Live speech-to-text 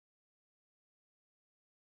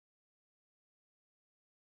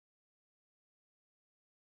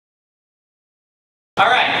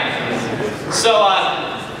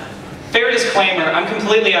Fair disclaimer, I'm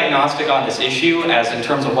completely agnostic on this issue as in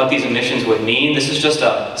terms of what these emissions would mean. This is just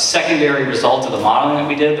a secondary result of the modeling that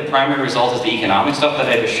we did. The primary result is the economic stuff that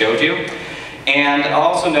I just showed you. And I'll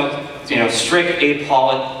also note, strict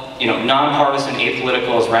nonpartisan,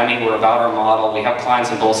 apolitical is REMI. We're about our model. We have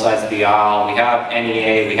clients on both sides of the aisle. We have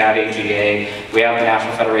NEA, we have AGA, we have the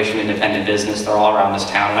National Federation of Independent Business. They're all around this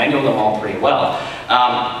town, and I know them all pretty well.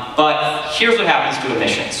 But here's what happens to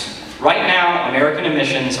emissions. Right now, American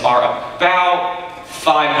emissions are about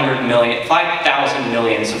 5,000 million,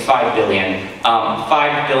 so 5 billion,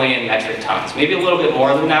 5 billion metric tons. Maybe a little bit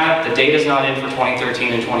more than that. The data's not in for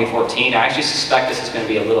 2013 and 2014. I actually suspect this is going to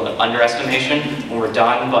be a little bit underestimation when we're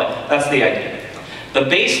done, but that's the idea. The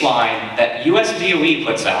baseline that US DOE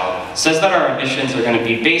puts out says that our emissions are going to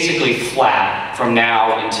be basically flat from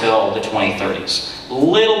now until the 2030s. A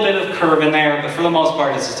little bit of curve in there, but for the most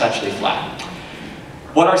part, it's essentially flat.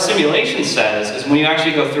 What our simulation says is when you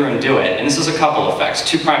actually go through and do it, and this is a couple effects,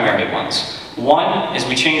 two primary ones. One is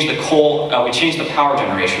we change the power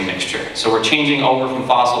generation mixture. So we're changing over from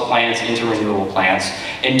fossil plants into renewable plants.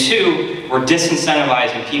 And two, we're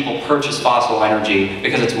disincentivizing people to purchase fossil energy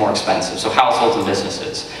because it's more expensive, so households and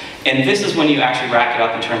businesses. And this is when you actually rack it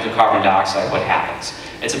up in terms of carbon dioxide, what happens.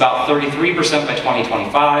 It's about 33% by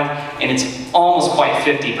 2025, and it's almost quite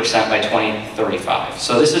 50% by 2035.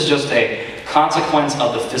 So this is just a consequence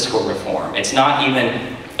of the fiscal reform. It's not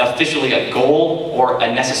even officially a goal or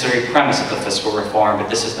a necessary premise of the fiscal reform, but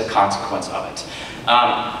this is the consequence of it.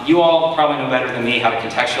 You all probably know better than me how to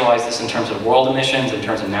contextualize this in terms of world emissions, in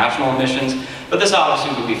terms of national emissions, but this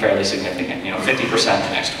obviously would be fairly significant, 50% in the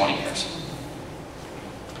next 20 years.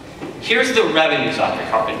 Here's the revenues on your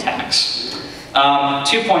carbon tax.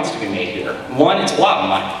 2 points to be made here. One, it's a lot of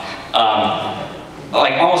money.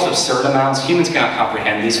 Like almost absurd amounts. Humans cannot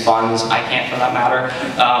comprehend these funds. I can't for that matter.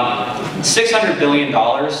 $600 billion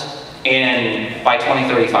by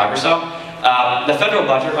 2035 or so. The federal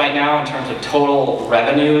budget right now in terms of total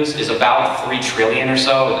revenues is about 3 trillion or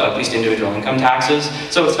so, at least individual income taxes.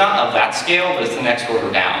 So it's not of that scale, but it's the next order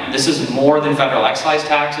down. This is more than federal excise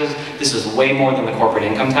taxes. This is way more than the corporate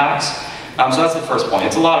income tax. So that's the first point.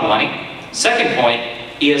 It's a lot of money. Second point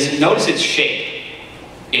is notice its shape.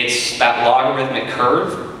 It's that logarithmic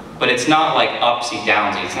curve, but it's not like upsy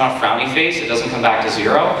downsy. It's not a frowny face. It doesn't come back to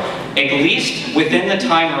zero. At least within the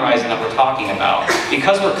time horizon that we're talking about,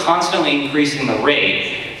 because we're constantly increasing the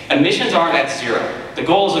rate, emissions aren't at zero. The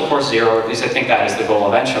goal is of course zero, or at least I think that is the goal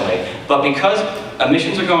eventually. But because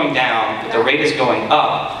emissions are going down, but the rate is going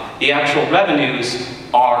up, the actual revenues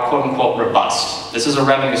are quote-unquote robust. This is a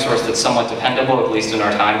revenue source that's somewhat dependable, at least in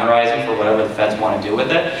our time horizon, for whatever the feds want to do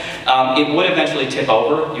with it. It would eventually tip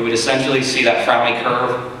over. You would essentially see that frowny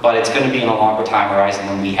curve, but it's going to be in a longer time horizon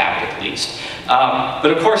than we have at least.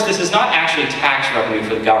 But of course, this is not actually tax revenue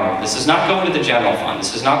for the government. This does not go into the general fund.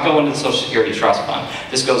 This does not go into the Social Security Trust Fund.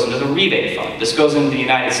 This goes into the rebate fund. This goes into the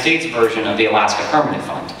United States version of the Alaska Permanent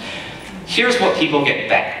Fund. Here's what people get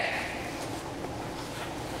back.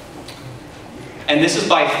 And this is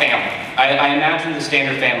by family. I imagine the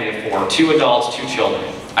standard family of 4, 2 adults, 2 children.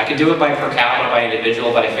 I could do it by per capita, by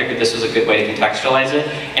individual, but I figured this was a good way to contextualize it.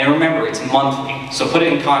 And remember, it's monthly, so put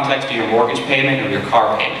it in context to your mortgage payment or your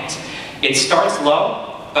car payments. It starts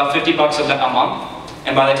low, about 50 bucks a month,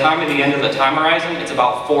 and by the time at the end of the time horizon, it's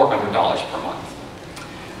about $400 per month.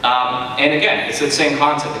 And again, it's the same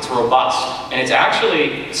concept, it's robust. And it's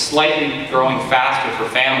actually slightly growing faster for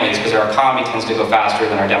families because our economy tends to go faster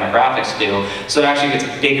than our demographics do. So it actually gets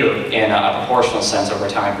bigger in a proportional sense over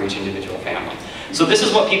time for each individual family. So this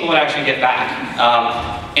is what people would actually get back.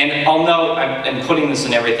 And I'll note, I'm putting this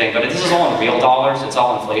in everything, but this is all in real dollars, it's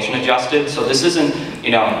all inflation adjusted. So this isn't,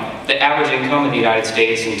 the average income in the United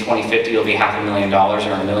States in 2050 will be $500,000 or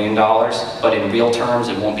 $1 million, but in real terms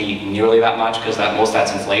it won't be nearly that much because most of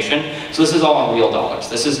that's inflation. So this is all in real dollars.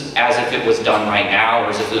 This is as if it was done right now or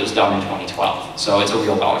as if it was done in 2012. So it's a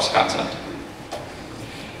real dollars concept.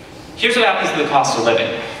 Here's what happens to the cost of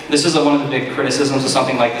living. This is one of the big criticisms of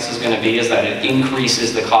something like this is going to be, is that it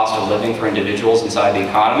increases the cost of living for individuals inside the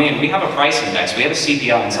economy. And we have a price index. We have a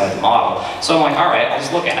CPI inside the model. So I'm like, all right, I'll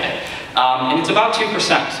just look at it. And it's about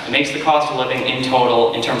 2%. It makes the cost of living in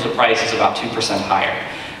total, in terms of price, is about 2% higher.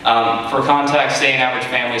 For context, say an average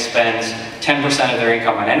family spends 10% of their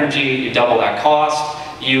income on energy, you double that cost,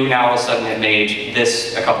 you now all of a sudden have made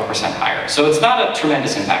this a couple % higher. So it's not a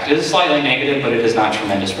tremendous impact. It is slightly negative, but it is not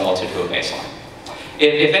tremendous relative to a baseline.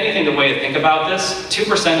 If anything, the way to think about this,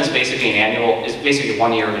 2% is basically basically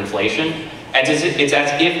 1 year of inflation. It's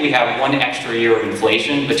as if we have 1 extra year of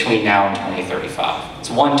inflation between now and 2035. It's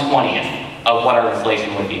 1/20th of what our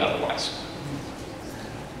inflation would be otherwise.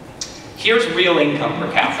 Here's real income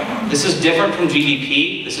per capita. This is different from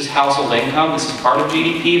GDP. This is household income. This is part of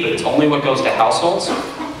GDP, but it's only what goes to households.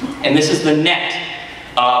 And this is the net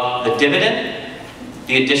of the dividend,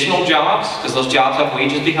 the additional jobs, because those jobs have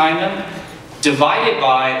wages behind them, divided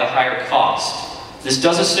by the higher cost. This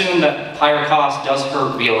does assume that higher cost does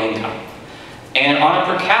hurt real income. And on a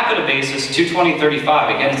per capita basis,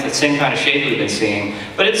 $220.35, again, it's the same kind of shape we've been seeing,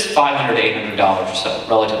 but it's $500 to $800 or so,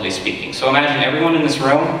 relatively speaking. So imagine everyone in this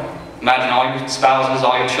room, imagine all your spouses,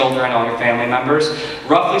 all your children, all your family members.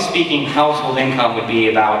 Roughly speaking, household income would be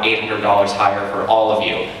about $800 higher for all of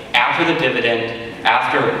you. After the dividend,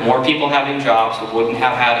 after more people having jobs who wouldn't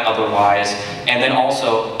have had otherwise, and then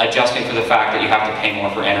also adjusting for the fact that you have to pay more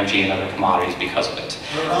for energy and other commodities because of it.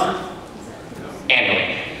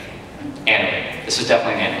 Annually. Annually. This is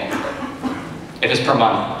definitely an annual number. If it's per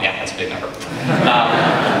month, yeah, that's a big number.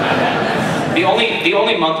 The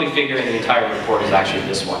only monthly figure in the entire report is actually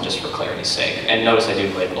this one, just for clarity's sake. And notice I do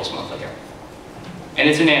label those monthly here. And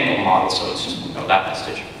it's an annual model, so it's just that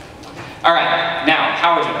message. All right, now,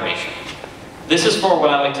 power generation. This is for what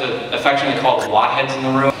I like to affectionately call the watt-heads in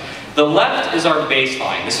the room. The left is our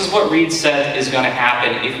baseline. This is what Reed said is going to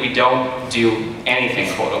happen if we don't do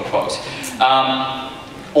anything, quote unquote.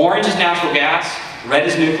 Orange is natural gas, red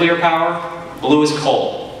is nuclear power, blue is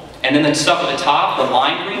coal. And then the stuff at the top, the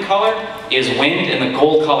lime green color, is wind, and the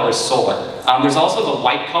gold color is solar. There's also the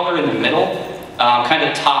white color in the middle, kind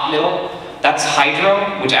of top middle. That's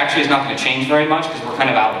hydro, which actually is not going to change very much because we're kind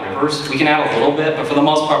of out of rivers. We can add a little bit, but for the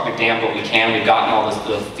most part we've dammed what we can. We've gotten all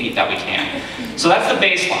the feet that we can. So that's the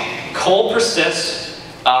baseline. Coal persists.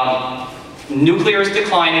 Nuclear is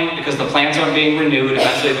declining because the plants aren't being renewed.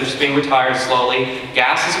 Eventually they're just being retired slowly.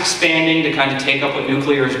 Gas is expanding to kind of take up what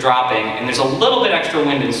nuclear is dropping. And there's a little bit extra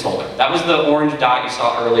wind and solar. That was the orange dot you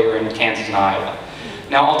saw earlier in Kansas and Iowa.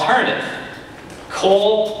 Now, alternative.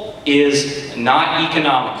 Coal is not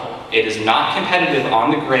economical. It is not competitive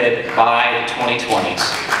on the grid by the 2020s.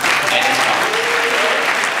 And it's not.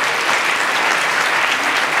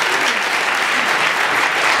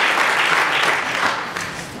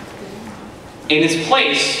 In its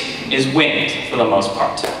place is wind, for the most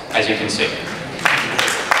part, as you can see.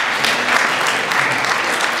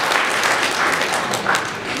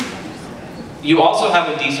 You also have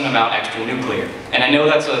a decent amount extra nuclear. And I know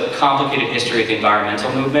that's a complicated history of the environmental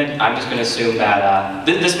movement. I'm just going to assume that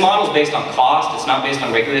this model is based on cost, it's not based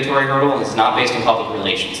on regulatory hurdle, and it's not based on public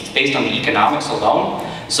relations. It's based on the economics alone.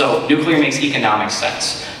 So nuclear makes economic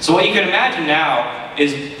sense. So what you can imagine now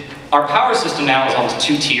is our power system now is almost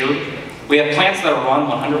two-tiered. We have plants that are run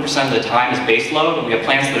 100% of the time as base load, and we have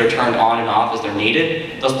plants that are turned on and off as they're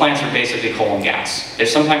needed. Those plants are basically coal and gas. They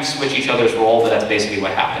sometimes switch each other's role, but that's basically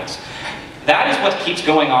what happens. That is what keeps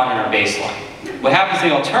going on in our baseline. What happens in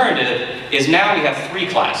the alternative is now we have three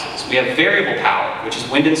classes. We have variable power, which is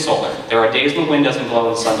wind and solar. There are days when the wind doesn't blow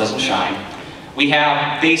and the sun doesn't shine. We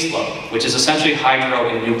have base load, which is essentially hydro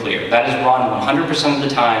and nuclear. That is run 100% of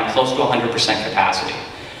the time, close to 100% capacity.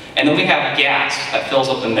 And then we have gas that fills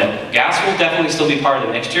up the middle. Gas will definitely still be part of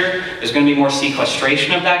the mixture. There's going to be more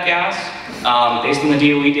sequestration of that gas. Based on the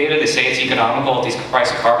DOE data, they say it's economical at these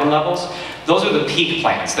price of carbon levels. Those are the peak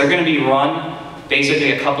plants. They're going to be run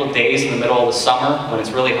basically a couple days in the middle of the summer when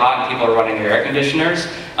it's really hot and people are running their air conditioners.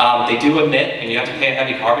 They do emit, and you have to pay a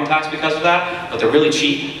heavy carbon tax because of that, but they're really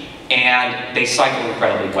cheap, and they cycle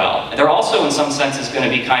incredibly well. And they're also, in some senses, going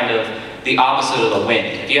to be kind of the opposite of the wind.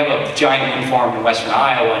 If you have a giant wind farm in western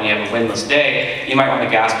Iowa and you have a windless day, you might run a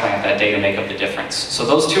gas plant that day to make up the difference. So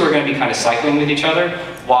those two are going to be kind of cycling with each other,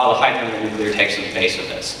 while the hydro and the nuclear takes the base of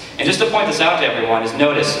this. And just to point this out to everyone is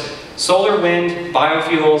notice, solar, wind,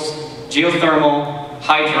 biofuels, geothermal,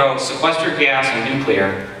 hydro, sequestered gas, and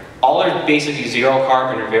nuclear, all are basically zero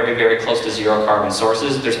carbon or very, very close to zero carbon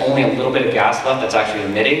sources. There's only a little bit of gas left that's actually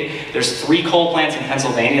emitting. There's 3 coal plants in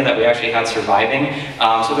Pennsylvania that we actually had surviving.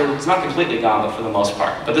 So it's not completely gone, but for the most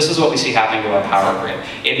part. But this is what we see happening to our power grid.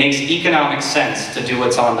 It makes economic sense to do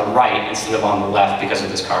what's on the right instead of on the left because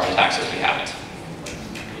of this carbon tax as we have it.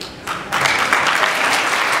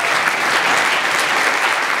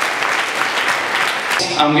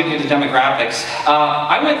 I'm getting into demographics.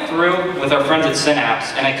 I went through with our friends at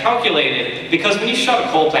Synapse and I calculated, because when you shut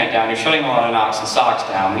a coal plant down, you're shutting a lot of NOx and SOx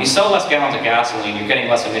down. When you sell less gallons of gasoline, you're getting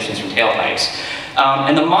less emissions from tailpipes.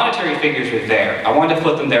 And the monetary figures are there. I wanted to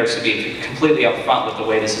put them there to be completely upfront with the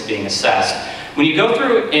way this is being assessed. When you go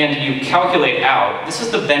through and you calculate out, this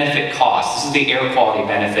is the benefit cost. This is the air quality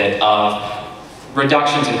benefit of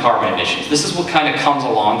reductions in carbon emissions. This is what kind of comes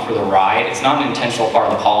along for the ride. It's not an intentional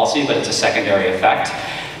part of the policy, but it's a secondary effect.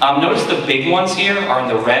 Notice the big ones here are in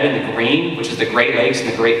the red and the green, which is the Great Lakes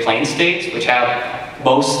and the Great Plains states, which have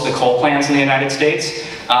most of the coal plants in the United States.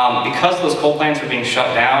 Because those coal plants are being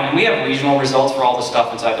shut down, and we have regional results for all the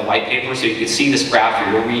stuff inside the white paper, so you can see this graph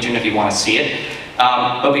for your region if you want to see it.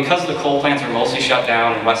 But because the coal plants are mostly shut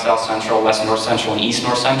down in West South Central, West North Central, and East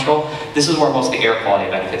North Central, this is where most of the air quality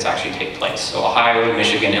benefits actually take place. So Ohio,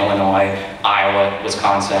 Michigan, Illinois, Iowa,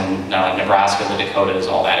 Wisconsin, Nebraska, the Dakotas,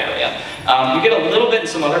 all that area. You get a little bit in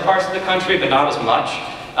some other parts of the country, but not as much.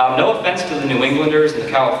 No offense to the New Englanders and the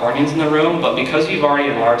Californians in the room, but because you've already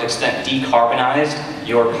in large extent decarbonized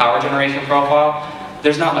your power generation profile,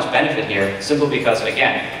 there's not much benefit here, simply because,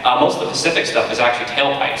 again, most of the Pacific stuff is actually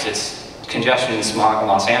tailpipes. It's congestion and smog in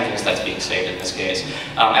Los Angeles that's being saved in this case,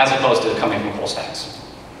 as opposed to coming from coal stacks.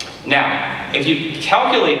 Now, if you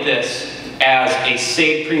calculate this as a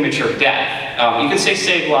saved premature death, you can say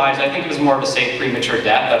saved lives. I think it was more of a saved premature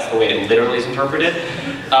death. That's the way it literally is interpreted.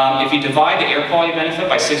 If you divide the air quality benefit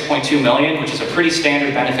by 6.2 million, which is a pretty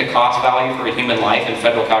standard benefit cost value for a human life in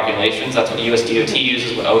federal calculations, that's what US DOT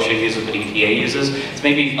uses, what OSHA uses, what EPA uses. It's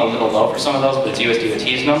maybe a little low for some of those, but it's US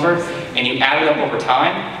DOT's number. And you add it up over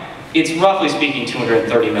time, it's roughly speaking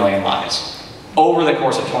 230 million lives. Over the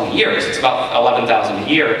course of 20 years, it's about 11,000 a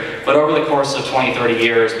year, but over the course of 20, 30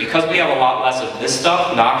 years, because we have a lot less of this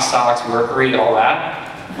stuff, NOx, SOx, mercury, all that,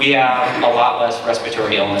 we have a lot less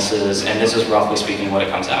respiratory illnesses, and this is roughly speaking what it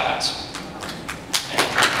comes out as.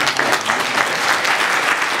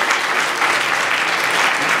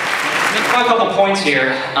 A couple points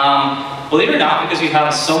here. Believe it or not, because you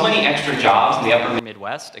have so many extra jobs in the upper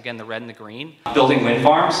Midwest, again the red and the green, building wind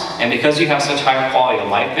farms, and because you have such higher quality of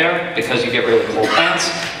life there, because you get rid of the coal plants,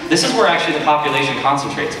 this is where actually the population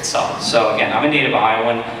concentrates itself. So again, I'm a native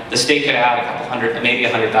Iowan. The state could add a couple hundred, maybe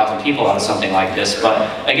 100,000 people out of something like this, but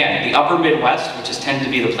again, the upper Midwest, which has tended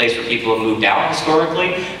to be the place where people have moved out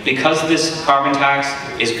historically, because this carbon tax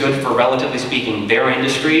is good for, relatively speaking, their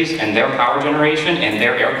industries and their power generation and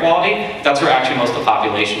their air quality, that's where actually most of the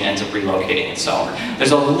population ends up relocating itself.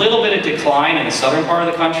 There's a little bit of decline in the southern part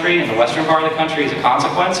of the country and the western part of the country as a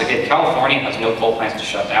consequence. Again, California has no coal plants to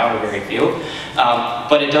shut down, or very few,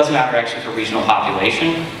 but it does matter actually for regional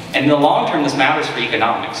population. And in the long term, this matters for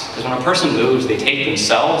economics, because when a person moves, they take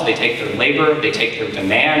themselves, they take their labor, they take their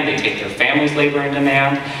demand, they take their family's labor and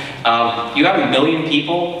demand. You add 1 million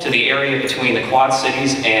people to the area between the Quad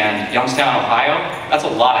Cities and Youngstown, Ohio, that's a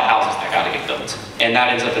lot of houses that got to get built. And that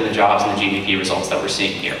ends up in the jobs and the GDP results that we're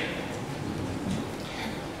seeing here.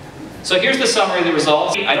 So here's the summary of the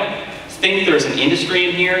results. I don't think there's an industry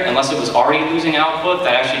in here, unless it was already losing output,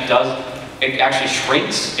 that actually it actually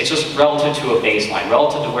shrinks. It's just relative to a baseline,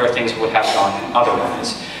 relative to where things would have gone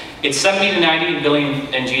otherwise. It's 70 to 90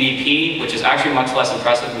 billion in GDP, which is actually much less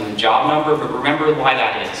impressive than the job number, but remember why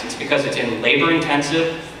that is. It's because it's in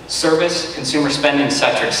labor-intensive, service, consumer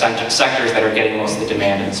spending-centric sectors that are getting most of the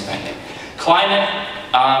demand and spending. Climate,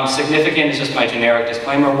 significant is just my generic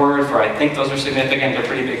disclaimer word for I think those are significant, they're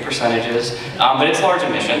pretty big percentages, but it's large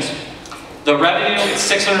emissions. The revenue is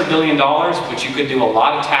 $600 billion, which you could do a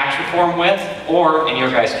lot of tax reform with, or in your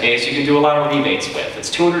guys' case, you can do a lot of rebates with. It's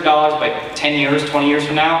 $200 by 10 years, 20 years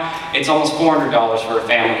from now. It's almost $400 for a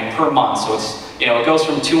family per month. So it's, you know, it goes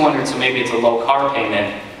from 200, so maybe it's a low car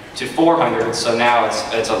payment, to 400, so now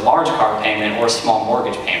it's a large car payment or a small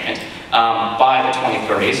mortgage payment by the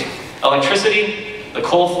 2030s. Electricity. The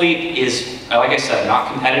coal fleet is, like I said,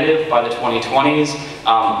 not competitive by the 2020s.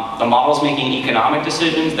 The model's making economic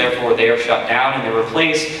decisions, therefore they are shut down and they're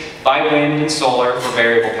replaced by wind and solar for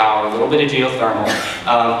variable power, a little bit of geothermal.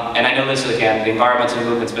 And I know this is, again, the environmental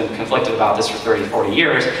movement's been conflicted about this for 30, 40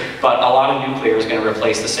 years, but a lot of nuclear is going to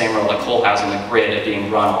replace the same role that coal has in the grid of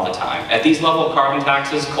being run all the time. At these level of carbon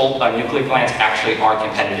taxes, nuclear plants actually are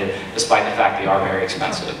competitive, despite the fact they are very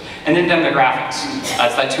expensive. And then demographics.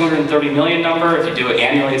 It's that 230 million number. If you do it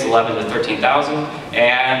annually, it's 11 to 13,000.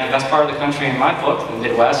 And the best part of the country in my book, the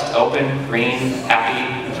Midwest, open, green,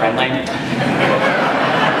 happy, friendly,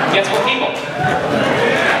 gets more people.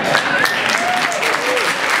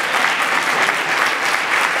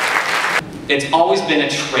 It's always been a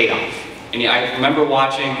trade-off. And I remember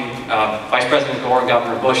watching Vice President Gore and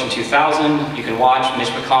Governor Bush in 2000. You can watch Mitch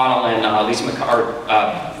McConnell and Lisa McCarthy,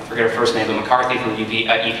 I forget her first name, but McCarthy from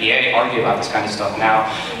EPA argue about this kind of stuff now.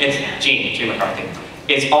 It's Gene McCarthy.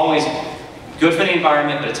 It's always good for the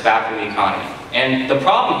environment, but it's bad for the economy. And the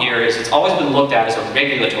problem here is it's always been looked at as a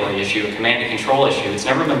regulatory issue, a command and control issue. It's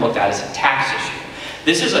never been looked at as a tax issue.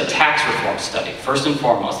 This is a tax reform study, first and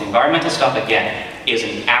foremost. The environmental stuff, again, is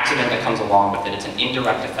an accident that comes along with it. It's an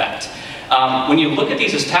indirect effect. When you look at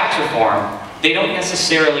these as tax reform, they don't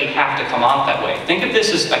necessarily have to come out that way. Think of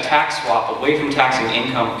this as a tax swap away from taxing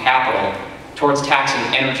income or capital towards taxing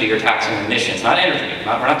energy or taxing emissions. Not energy,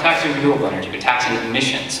 we're not taxing renewable energy, we're taxing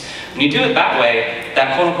emissions. When you do it that way,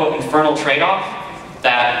 that quote-unquote infernal trade-off,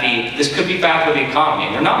 that this could be bad for the economy,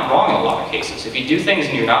 and they're not wrong in a lot of cases. If you do things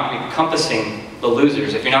and you're not encompassing the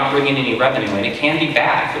losers, if you're not bringing any revenue in, it can be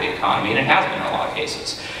bad for the economy, and it has been in a lot of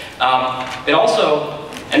cases. It also,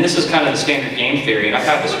 and this is kind of the standard game theory, and I've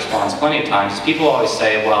had this response plenty of times, is people always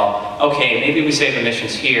say, well, okay, maybe we save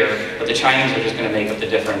emissions here, but the Chinese are just going to make up the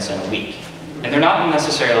difference in a week. And they're not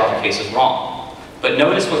necessarily in a lot of cases wrong. But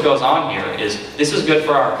notice what goes on here is, this is good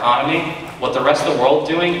for our economy. What the rest of the world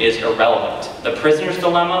doing is irrelevant. The prisoner's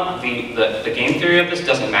dilemma, the game theory of this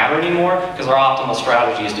doesn't matter anymore, because our optimal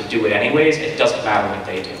strategy is to do it anyways. It doesn't matter what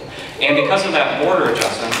they do. And because of that border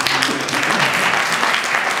adjustment,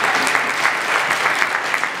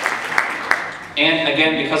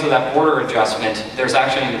 there's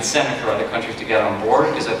actually an incentive for other countries to get on board,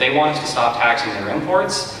 because if they want us to stop taxing their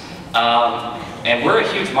imports, and we're a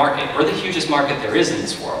huge market, we're the hugest market there is in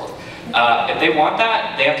this world. If they want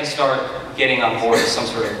that, they have to start getting on board with some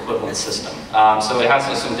sort of equivalent system. So it has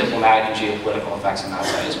some diplomatic and geopolitical effects on that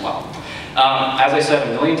side as well. As I said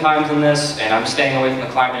a million times in this, and I'm staying away from the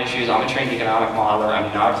climate issues, I'm a trained economic modeler, I'm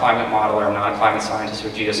not a climate modeler, I'm not a climate scientist or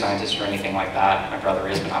geoscientist or anything like that. My brother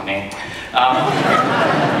is, but not me.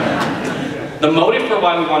 The motive for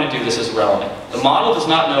why we want to do this is relevant. The model does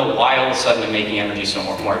not know why all of a sudden I'm making energy so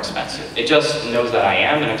more expensive. It just knows that I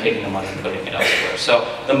am, and I'm taking the money and putting it elsewhere. So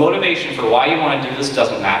the motivation for why you want to do this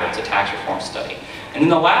doesn't matter. It's a tax reform study. And then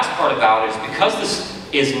the last part about it is, because this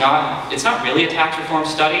is not, it's not really a tax reform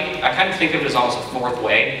study, I kind of think of it as almost a fourth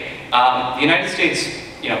way. The United States,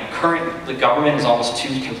 the government is almost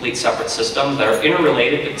two complete separate systems that are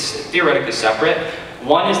interrelated, but theoretically separate.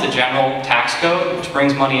 One is the general tax code, which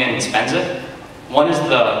brings money in and spends it. One is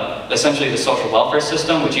essentially the social welfare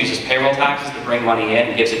system, which uses payroll taxes to bring money in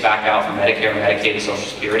and gives it back out for Medicare, Medicaid, and Social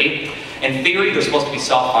Security. In theory, they're supposed to be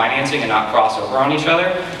self-financing and not cross over on each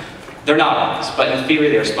other. They're not always, but in theory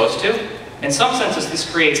they're supposed to. In some senses, this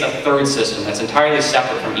creates a third system that's entirely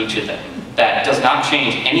separate from each of them, that does not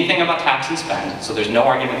change anything about tax and spend, so there's no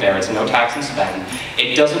argument there, it's no tax and spend.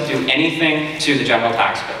 It doesn't do anything to the general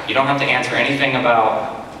tax code. You don't have to answer anything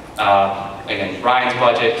about, again, Ryan's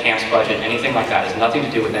budget, Camp's budget, anything like that. It has nothing to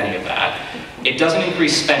do with any of that. It doesn't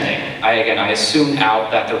increase spending. I assumed out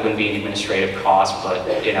that there wouldn't be an administrative cost, but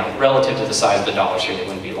relative to the size of the dollars here, they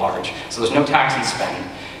wouldn't be large. So there's no tax and spend.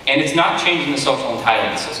 And it's not changing the social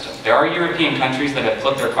entitlement system. There are European countries that have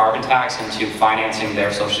put their carbon tax into financing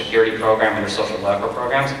their social security program and their social welfare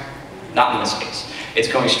programs. Not in this case. It's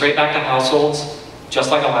going straight back to households, just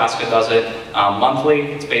like Alaska does it,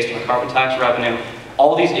 monthly. It's based on the carbon tax revenue.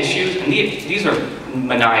 All these issues, and these are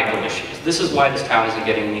maniacal issues. This is why this town isn't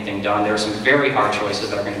getting anything done. There are some very hard choices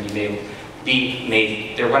that are going to be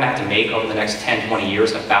made, they're going to have to make over the next 10, 20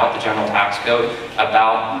 years about the general tax code,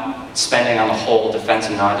 about spending on the whole defense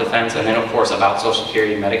and non-defense, and then of course about Social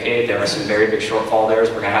Security and Medicaid. There are some very big shortfall there,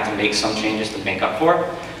 so we're going to have to make some changes to make up for.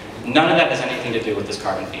 None of that has anything to do with this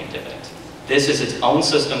carbon fee and dividend. This is its own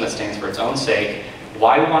system that stands for its own sake.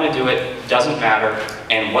 Why we want to do it doesn't matter,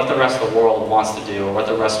 and what the rest of the world wants to do, or what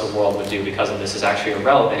the rest of the world would do because of this, is actually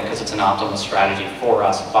irrelevant, because it's an optimal strategy for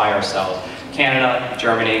us, by ourselves. Canada,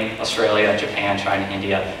 Germany, Australia, Japan, China,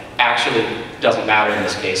 India, actually doesn't matter in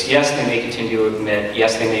this case. Yes, they may continue to emit,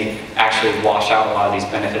 yes, they may actually wash out a lot of these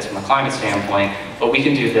benefits from a climate standpoint, but we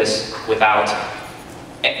can do this without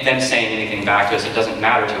them saying anything back to us. It doesn't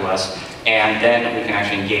matter to us. And then we can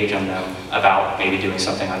actually engage on them about maybe doing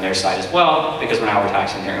something on their side as well, because now we're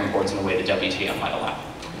taxing their imports in a way that WTO might allow.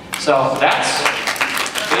 So that's